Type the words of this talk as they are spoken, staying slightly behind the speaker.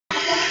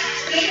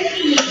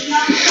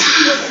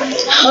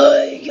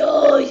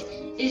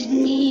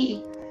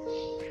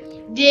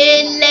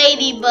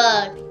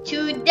Ladybug.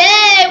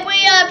 Today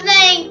we are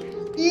playing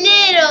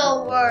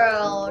Little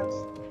World.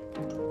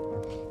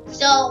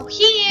 So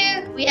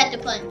here we have to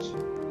punch.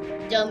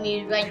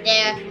 Dummy right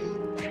there.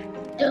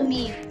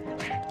 Dummy.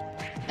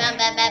 Bam,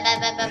 bam, bam,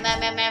 bam, bam, bam, bam,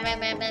 bam, bam,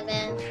 bam, bam,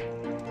 bam.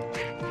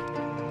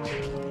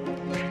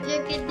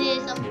 Look at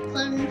this, I'm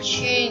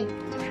punching.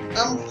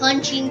 I'm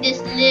punching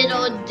this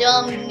little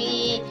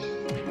dummy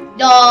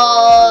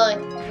dog.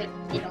 Wait,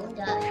 they don't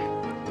die.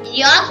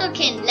 You also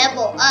can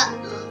level up.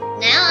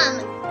 Now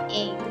I'm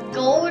a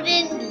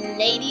golden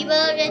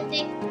ladybug, I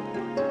think,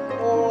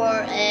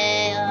 or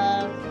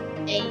a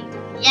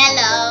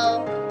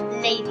yellow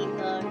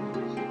ladybug.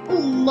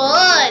 Ooh,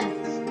 mud!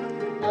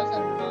 Those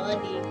are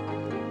muddy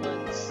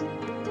bugs.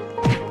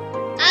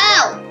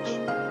 Ouch!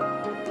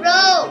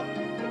 Bro!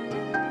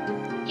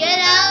 Get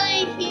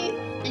out of here!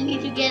 I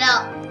need to get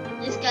out.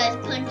 This guy's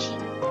punching.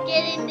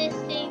 Get in the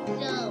safe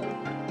zone.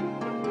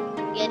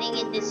 Getting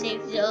in the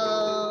safe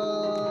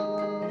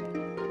zone.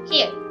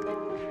 Here.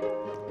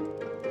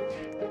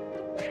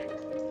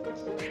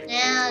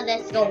 Now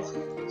let's go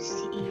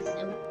see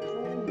some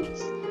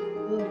foods.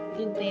 Ooh,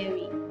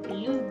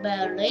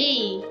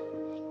 blueberry,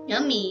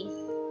 yummy.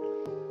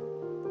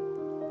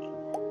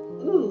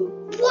 Ooh,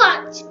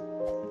 what?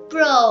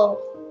 Bro,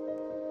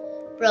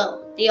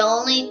 the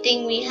only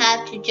thing we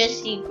have to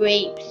just see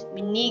grapes.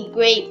 We need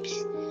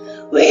grapes.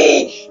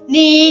 We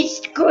need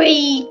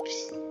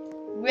grapes.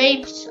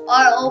 Grapes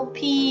are OP.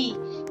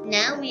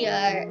 Now we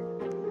are.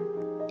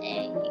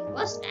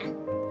 What's that?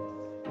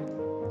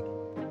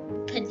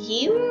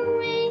 Potato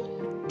ray.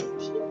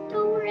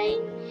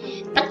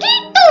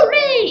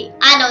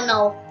 I don't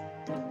know.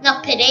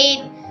 Not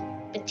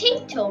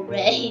potato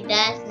ray.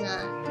 That's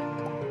not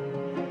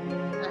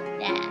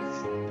that.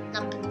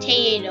 Not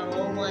potato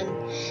one.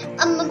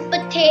 I'm a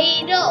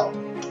potato.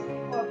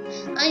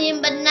 I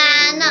am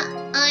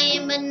banana. I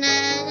am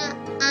banana.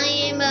 I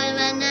am a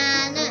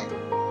banana.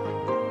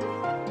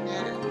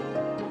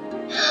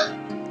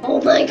 Oh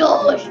my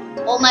gosh.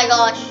 Oh my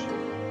gosh.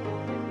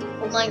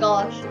 Oh my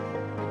gosh.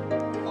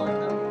 Oh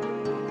no.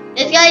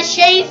 This guy's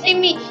chasing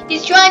me.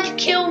 He's trying to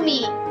kill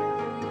me.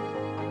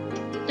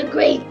 The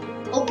grape.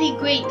 OP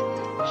grape.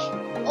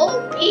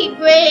 OP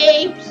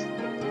grapes.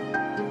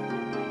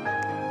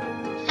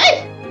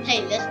 Hey,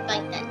 let's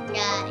fight that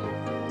guy.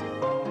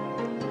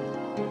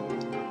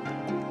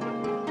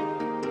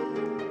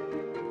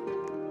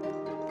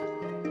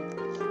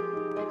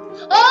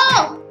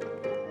 Oh!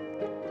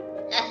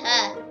 Aha.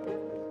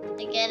 I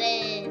get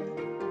in.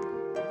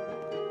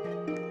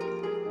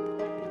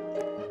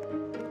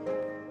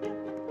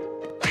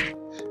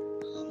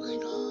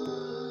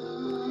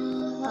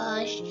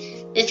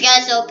 This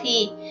guy's OP.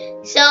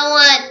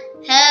 Someone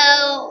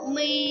help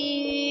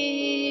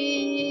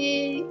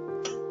me.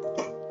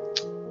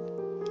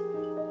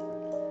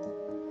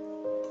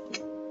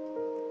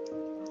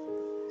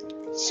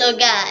 So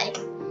guys,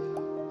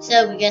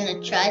 we're gonna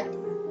try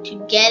to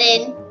get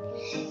in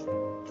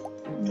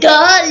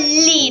the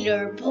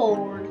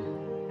leaderboard.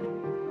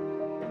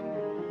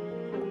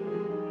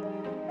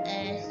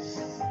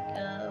 Let's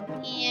go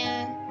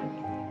here.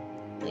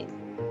 Wait.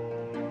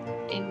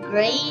 The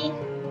gray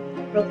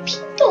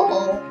potato.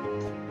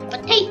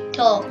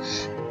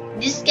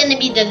 This is gonna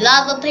be the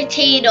lava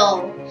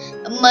potato.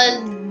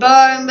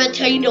 Burn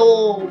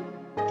potato.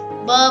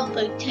 Bug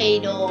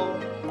potato.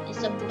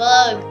 It's a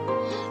bug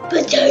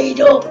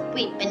potato.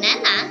 Wait,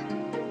 banana?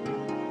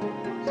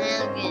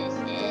 How good is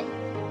it?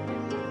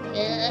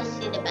 Let's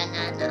see the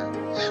banana.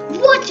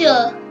 What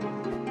the?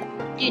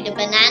 Dude, the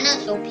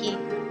banana's OP.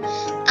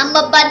 I'm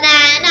a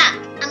banana.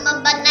 I'm a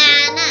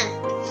banana.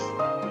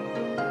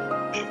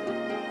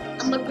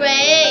 I'm a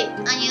grape.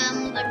 I am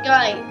the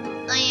grape.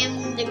 I am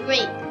the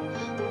grape.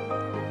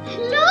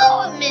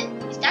 Hello,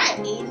 is that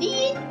an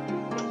alien?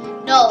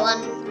 No,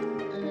 I'm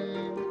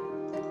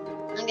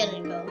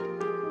gonna go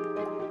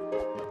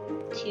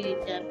to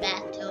the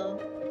battle.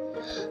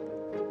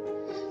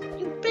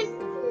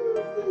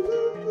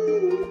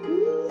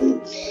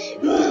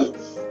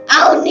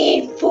 I'll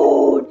need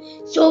food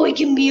so it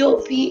can be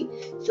OP.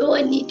 So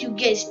I need to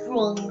get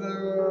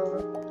stronger.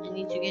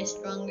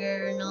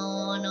 Stronger.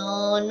 No.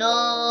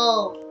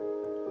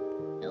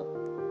 No,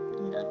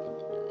 I'm not gonna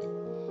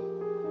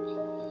do it.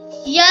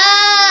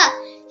 Yeah!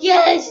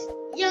 Yes!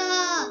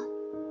 Yeah!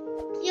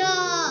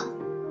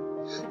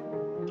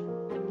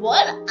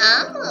 What am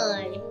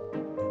I?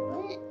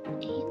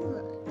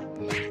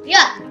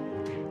 Yeah!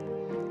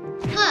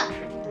 Ha!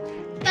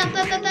 Bam.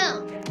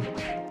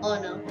 Oh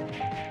no.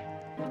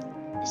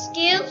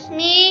 Excuse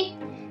me?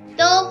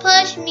 Don't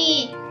push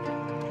me!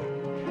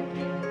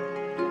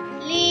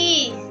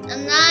 Please!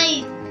 I'm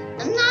nice.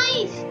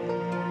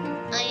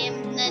 I am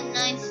the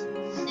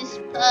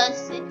nicest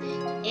person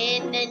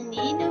in the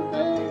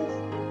universe.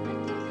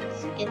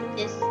 Let's get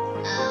this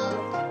out.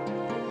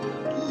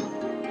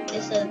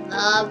 This is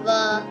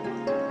lava.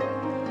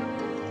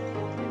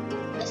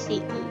 Let's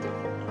see.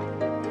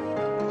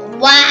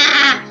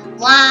 Wah!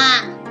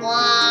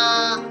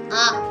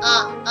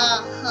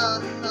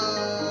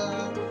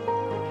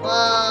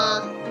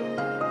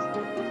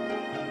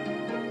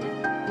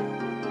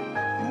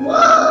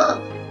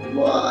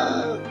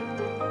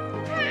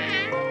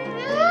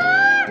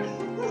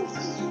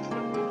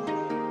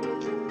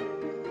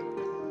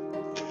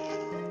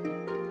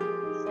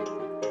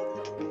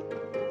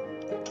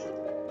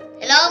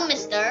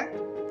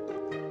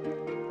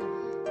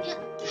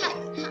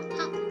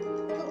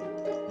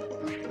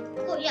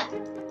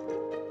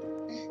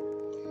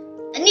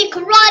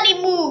 karate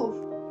move.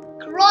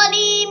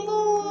 Karate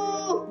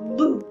move.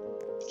 Boo.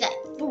 It's like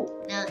boo.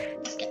 Now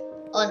let's go.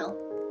 Oh no.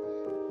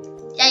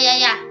 Yeah.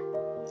 Yeah.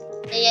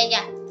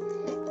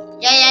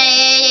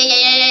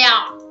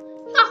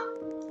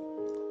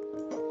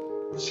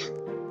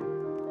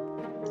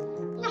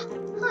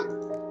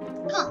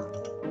 Ha.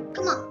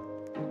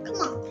 Come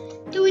on.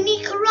 Do we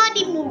need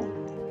karate move?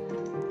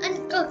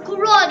 And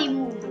karate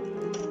move.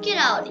 Get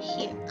out of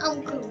here.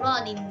 I'm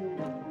karate move.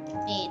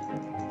 Man.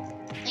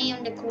 I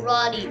am the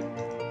karate.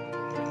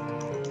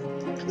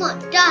 Come on.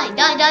 Die.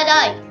 Die.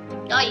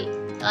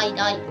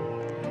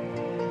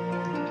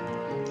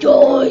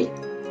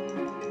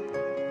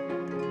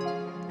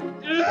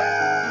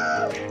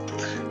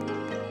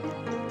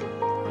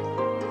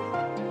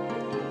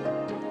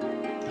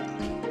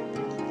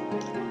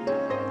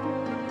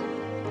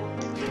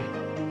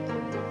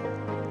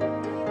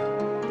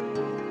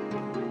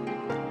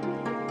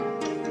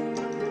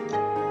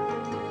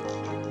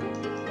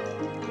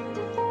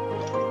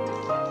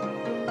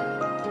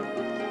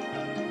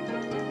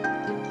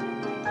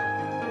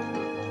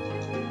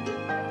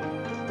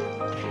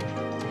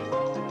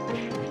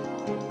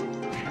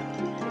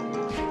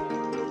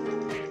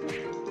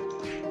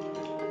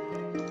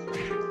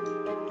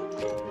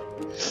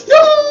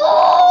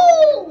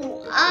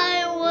 No!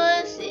 I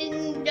was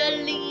in the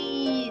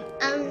lead.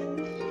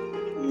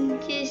 I'm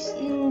just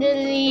in the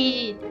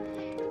lead.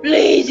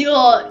 Please,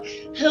 God,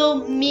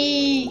 help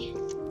me.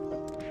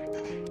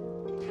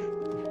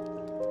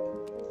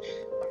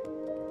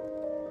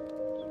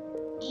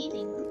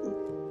 Eating.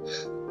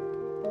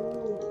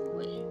 Oh,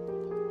 wait.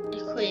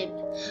 Equip.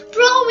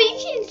 Bro, we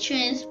can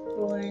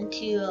transport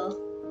into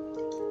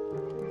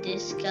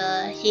this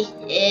guy.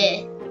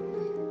 Yeah.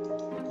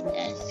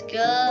 Let's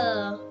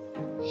go.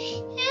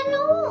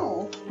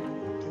 Hello.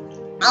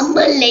 I'm a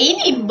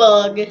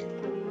ladybug.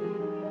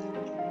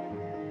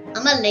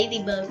 I'm a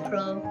ladybug,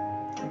 bro.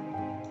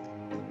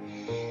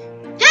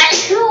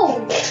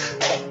 Hello.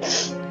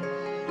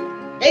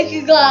 Thank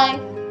you, guys,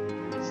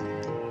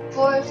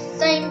 for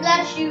saying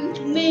bless you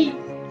to me.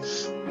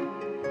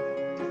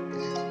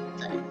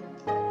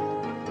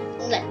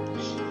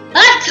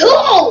 Let's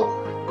go.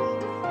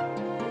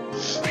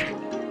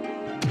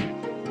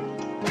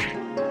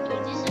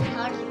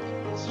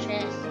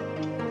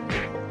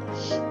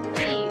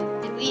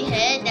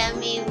 That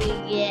means we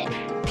get.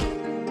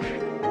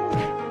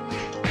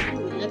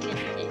 Ooh, look at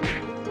this.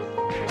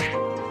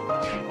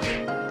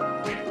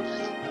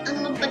 I'm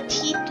a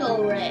potato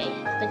ray.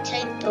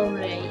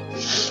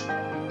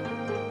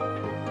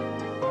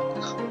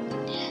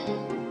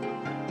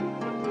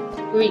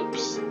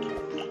 Grapes.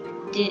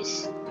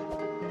 This.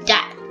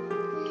 That.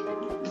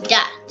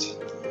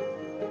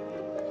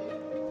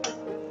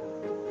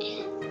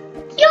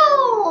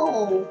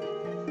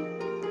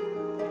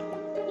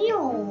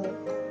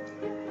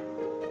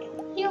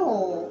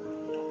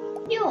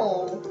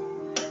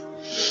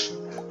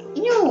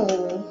 Yo.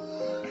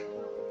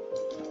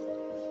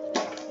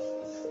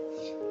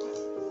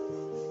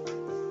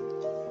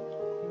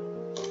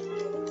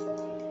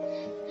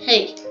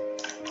 Hey.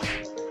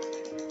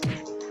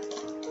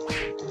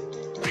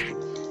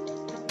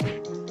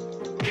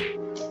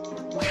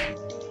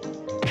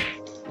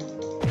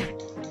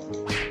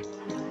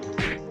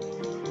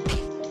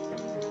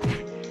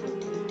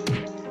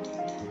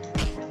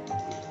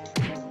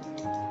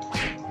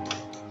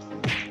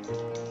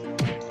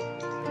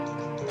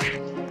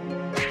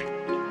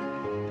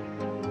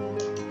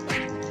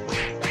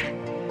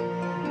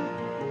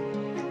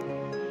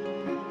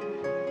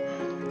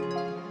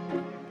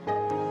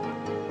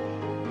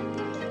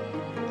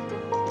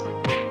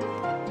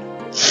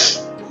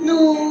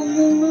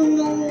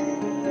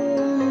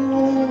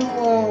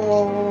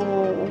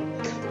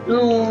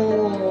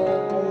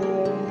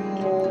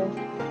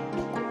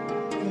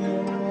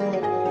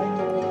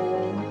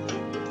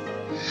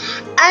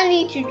 I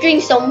need to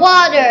drink some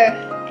water.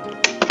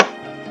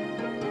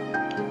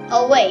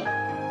 Oh wait,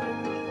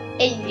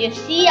 if you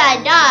see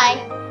I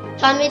die,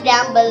 comment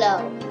down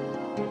below.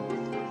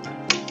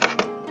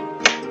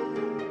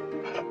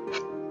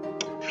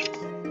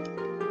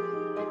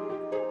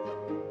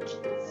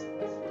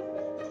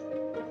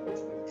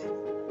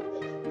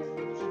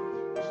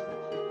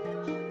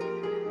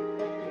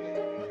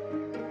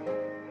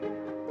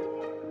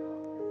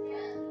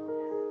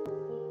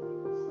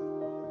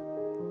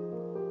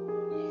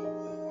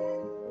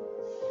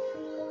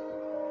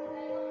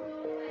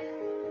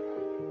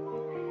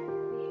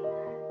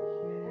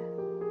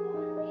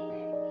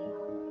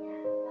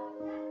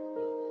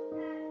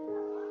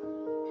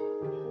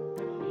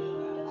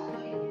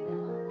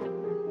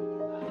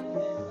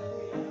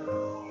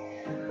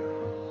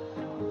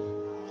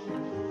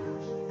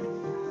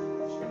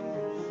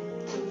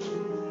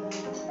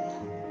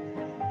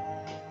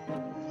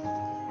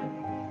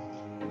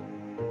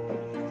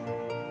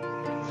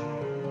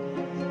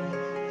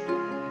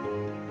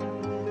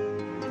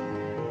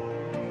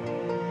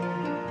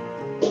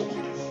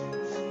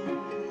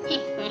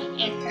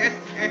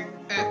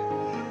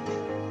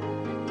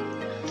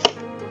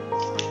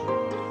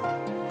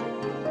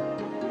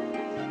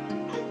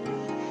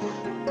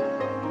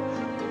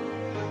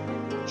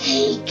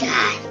 Hey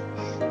guys,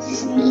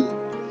 this is me,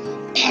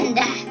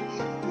 Panda,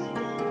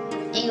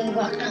 and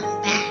welcome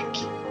back.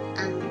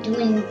 I'm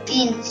doing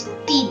this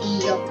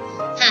video,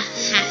 ha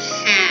ha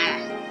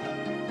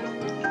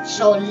ha.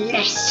 So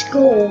let's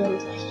go.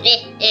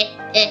 Let's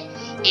go.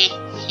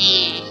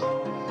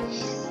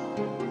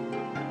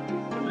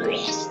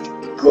 Let's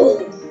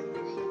go.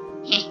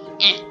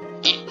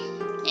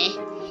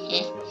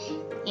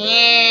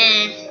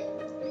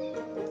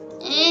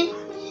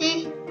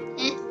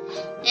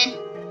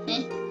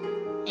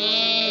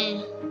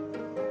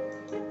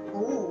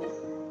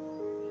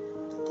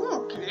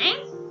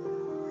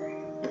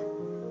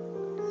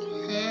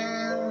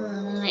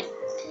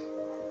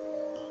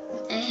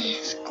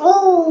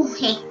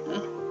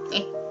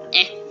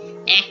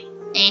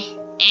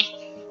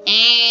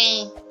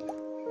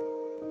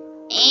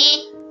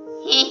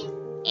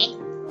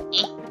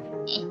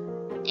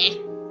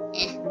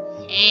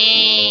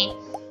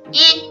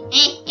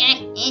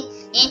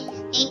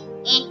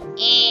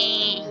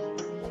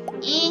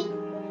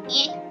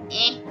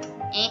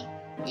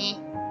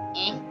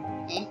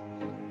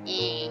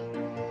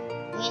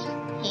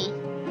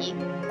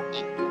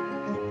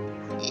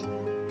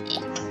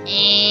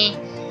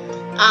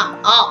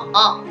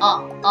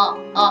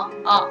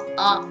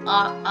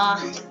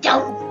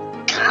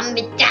 Don't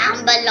comment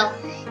down below.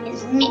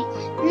 It's me,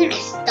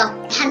 Mr.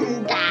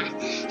 Panda.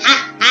 Ha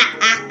ha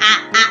ha ha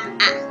ha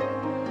ha.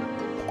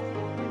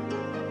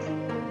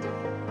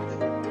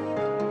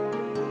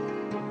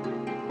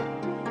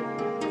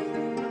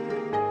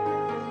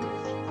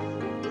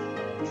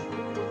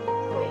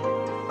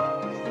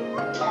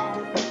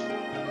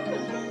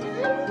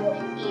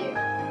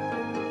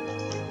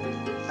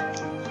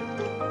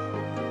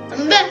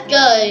 I'm back,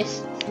 guys.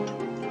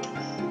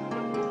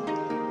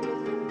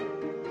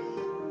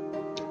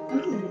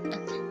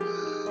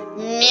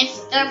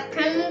 Mr.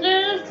 Panda.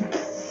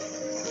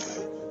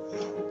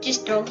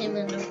 Just throw him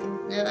in the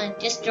room. No, I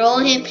just throw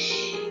him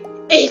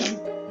in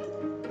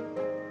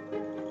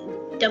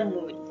the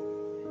moon.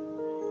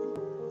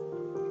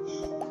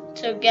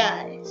 So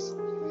guys,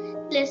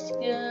 let's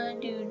go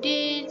do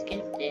this,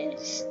 get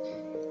this.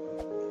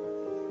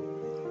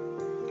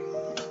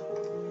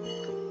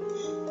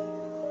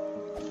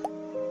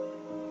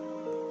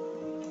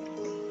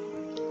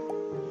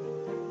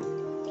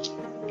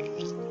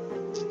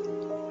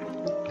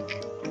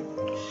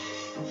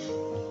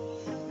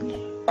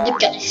 The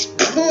guys,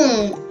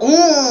 boom,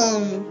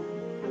 boom.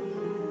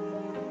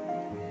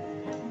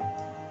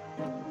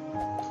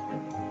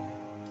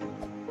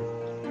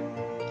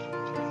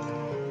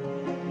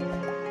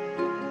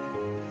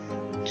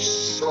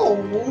 So,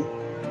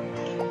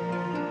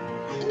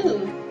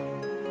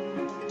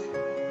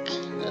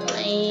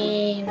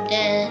 claim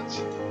that.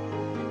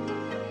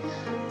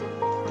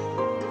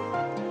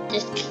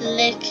 Just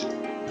click.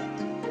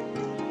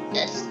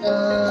 That's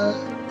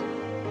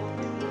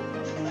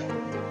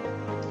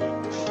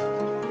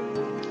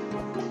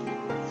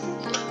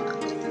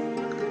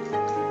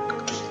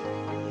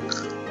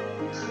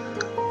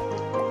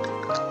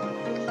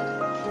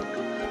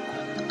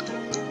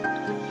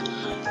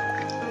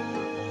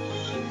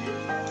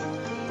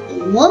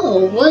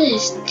Whoa, what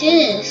is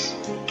this?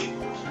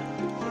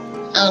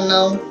 Oh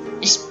no,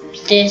 it's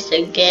this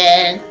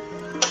again.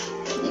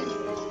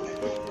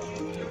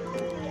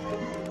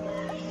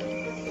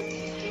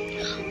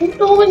 Oh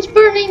no, it's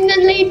burning the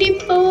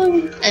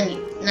ladybug. I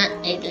mean, not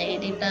a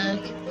ladybug.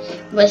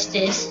 What's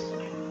this?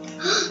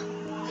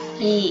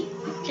 Wait,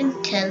 you can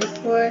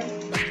teleport.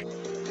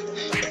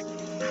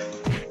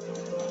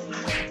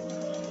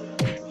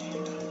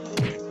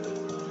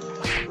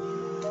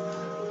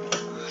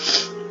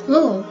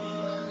 Oh.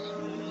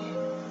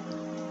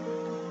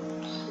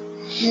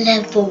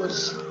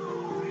 Levels.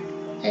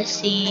 Let's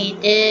see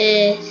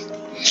this.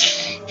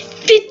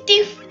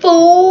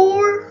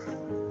 54.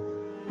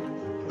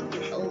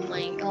 Oh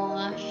my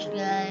gosh,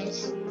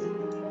 guys.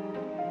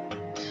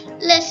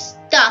 Let's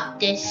stop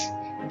this.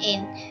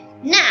 And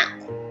now,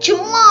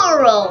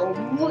 tomorrow,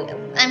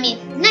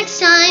 next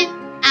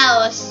time, I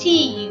will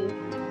see you.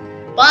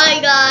 Bye,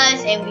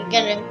 guys. And we're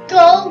gonna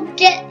go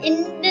get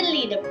in the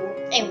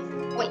leaderboard.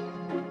 And wait.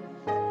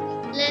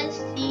 Let's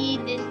see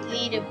this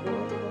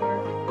leaderboard for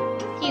a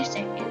few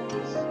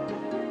seconds.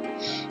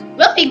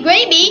 Grumpy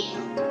Gravy?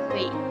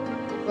 Wait,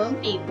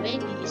 Grumpy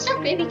Gravy? It's not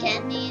Gravy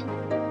Canyon.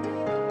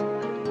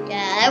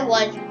 Yeah, I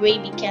watched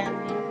Gravy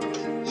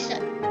Canyon. He's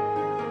at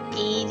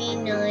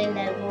 89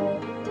 level.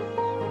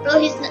 Bro,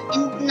 he's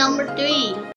in number 3.